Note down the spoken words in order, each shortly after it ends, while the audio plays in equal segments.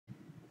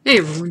Hey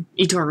everyone,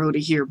 Ittarra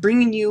here,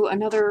 bringing you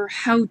another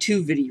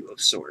how-to video of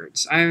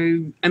sorts. I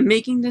am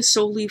making this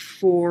solely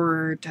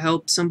to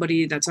help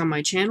somebody that's on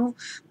my channel,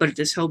 but if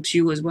this helps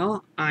you as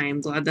well, I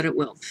am glad that it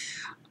will.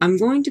 I'm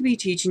going to be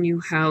teaching you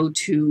how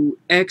to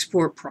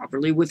export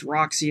properly with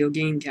Roxio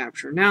Game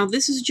Capture. Now,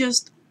 this is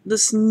just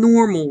this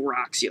normal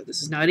Roxio.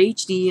 This is not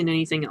HD and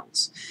anything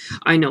else.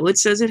 I know it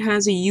says it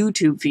has a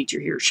YouTube feature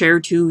here, share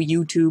to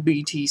YouTube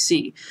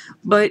etc.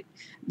 But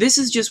this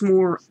is just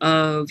more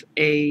of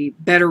a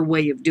better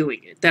way of doing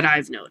it that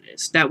I've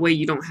noticed. That way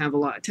you don't have a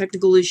lot of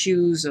technical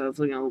issues of,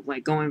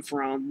 like going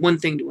from one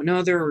thing to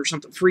another or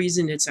something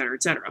freezing, etc.,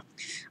 etc.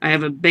 I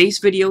have a base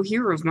video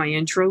here of my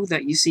intro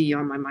that you see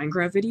on my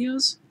Minecraft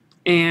videos,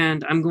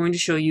 and I'm going to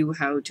show you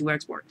how to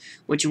export.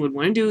 What you would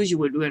want to do is you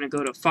would want to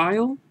go to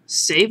File,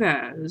 Save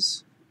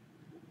As,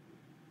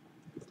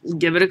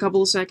 give it a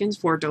couple of seconds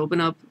for it to open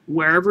up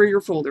wherever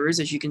your folder is.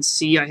 As you can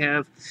see, I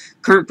have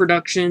current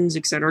productions,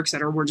 etc.,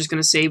 etc. We're just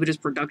going to save it as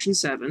Production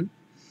 7.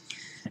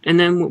 And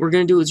then what we're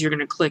going to do is you're going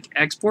to click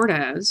Export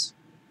As.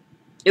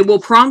 It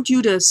will prompt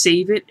you to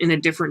save it in a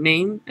different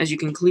name, as you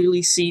can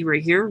clearly see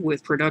right here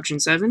with Production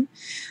 7.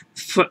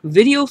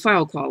 Video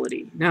file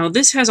quality. Now,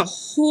 this has a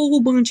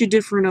whole bunch of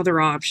different other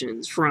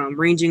options,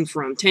 ranging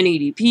from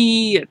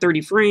 1080p at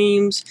 30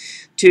 frames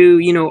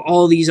to,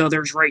 all these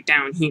others right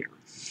down here.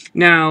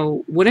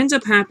 Now, what ends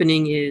up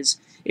happening is,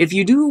 if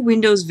you do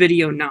Windows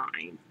Video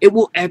 9, it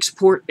will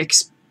export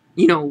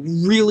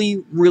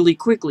really, really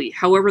quickly.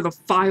 However, the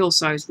file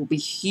size will be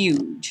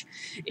huge.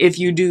 If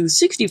you do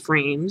 60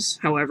 frames,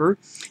 however,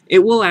 it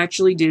will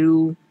actually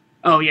do...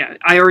 Oh yeah,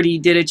 I already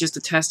did it just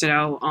to test it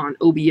out on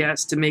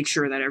OBS to make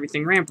sure that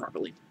everything ran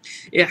properly.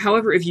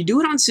 However, if you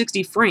do it on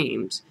 60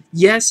 frames,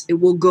 yes,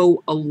 it will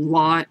go a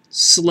lot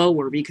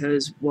slower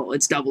because, well,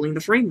 it's doubling the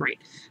frame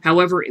rate.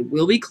 However, it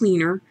will be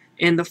cleaner,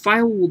 and the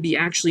file will be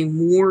actually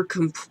more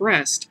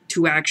compressed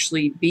to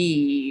actually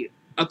be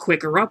a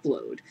quicker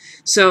upload.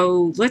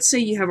 So let's say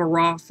you have a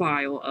raw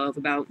file of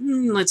about,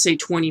 let's say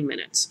 20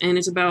 minutes, and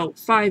it's about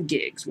 5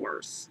 gigs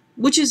worth,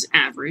 which is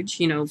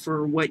average,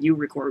 for what you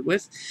record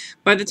with.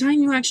 By the time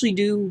you actually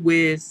do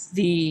with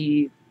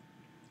the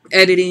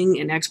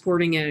editing and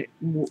exporting it,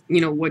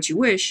 what you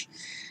wish,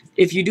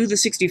 if you do the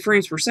 60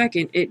 frames per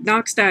second, it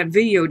knocks that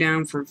video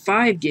down from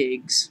 5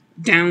 gigs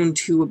down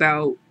to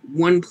about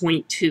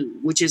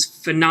 1.2, which is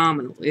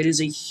phenomenal. It is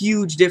a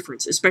huge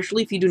difference,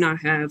 especially if you do not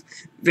have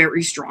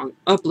very strong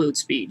upload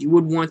speed. You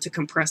would want to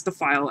compress the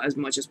file as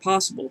much as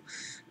possible.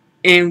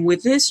 And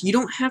with this, you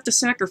don't have to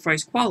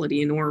sacrifice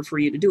quality in order for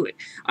you to do it.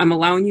 I'm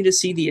allowing you to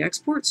see the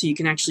export so you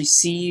can actually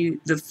see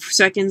the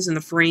seconds and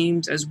the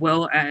frames, as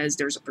well as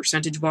there's a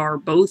percentage bar,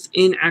 both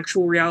in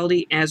actual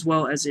reality as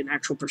well as in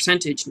actual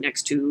percentage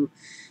next to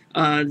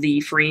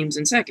the frames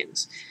and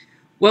seconds.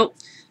 Well,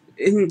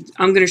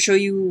 I'm going to show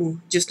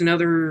you just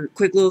another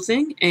quick little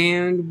thing,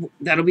 and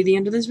that'll be the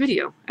end of this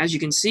video. As you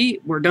can see,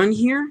 we're done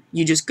here.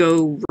 You just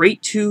go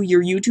right to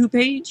your YouTube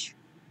page,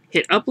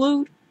 hit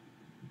upload.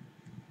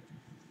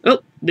 Oh,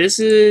 this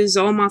is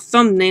all my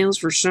thumbnails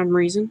for some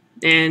reason.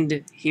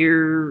 And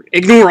here,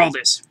 ignore all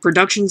this.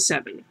 Production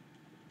 7.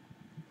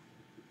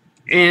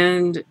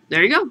 And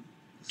there you go.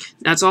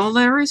 That's all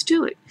there is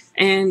to it.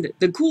 And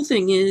the cool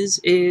thing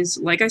is,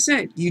 like I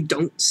said, you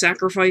don't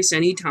sacrifice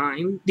any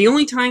time. The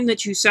only time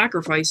that you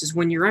sacrifice is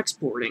when you're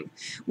exporting.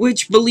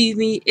 Which, believe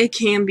me, it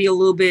can be a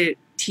little bit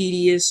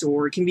tedious,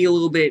 or it can be a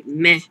little bit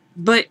meh.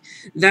 But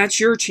that's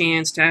your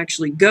chance to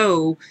actually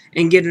go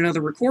and get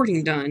another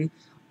recording done.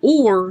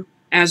 Or,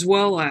 as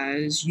well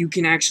as, you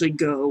can actually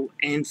go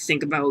and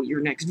think about your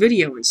next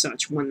video and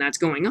such when that's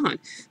going on.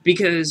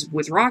 Because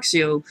with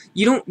Roxio,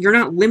 you're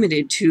not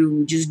limited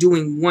to just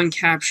doing one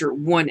capture,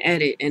 one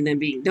edit, and then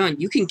being done.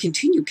 You can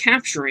continue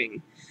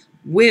capturing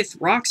with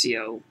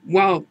Roxio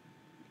while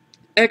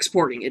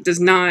exporting. It does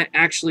not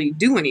actually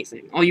do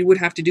anything. All you would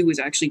have to do is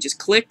actually just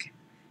click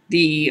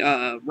the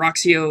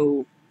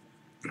Roxio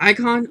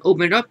icon,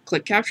 open it up,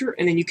 click capture,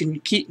 and then you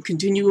can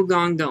continue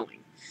on going.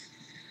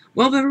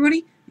 Well,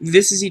 everybody,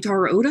 this is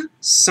Ittarra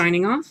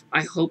signing off.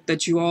 I hope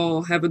that you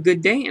all have a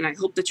good day, and I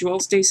hope that you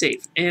all stay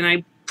safe. And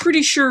I'm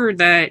pretty sure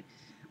that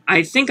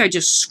I think I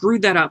just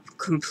screwed that up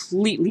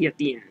completely at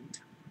the end.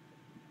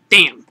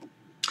 Damn.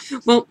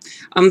 Well,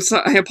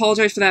 I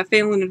apologize for that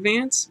fail in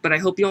advance, but I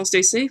hope you all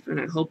stay safe,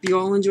 and I hope you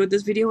all enjoyed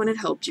this video and it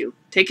helped you.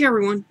 Take care,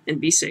 everyone, and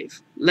be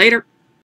safe. Later.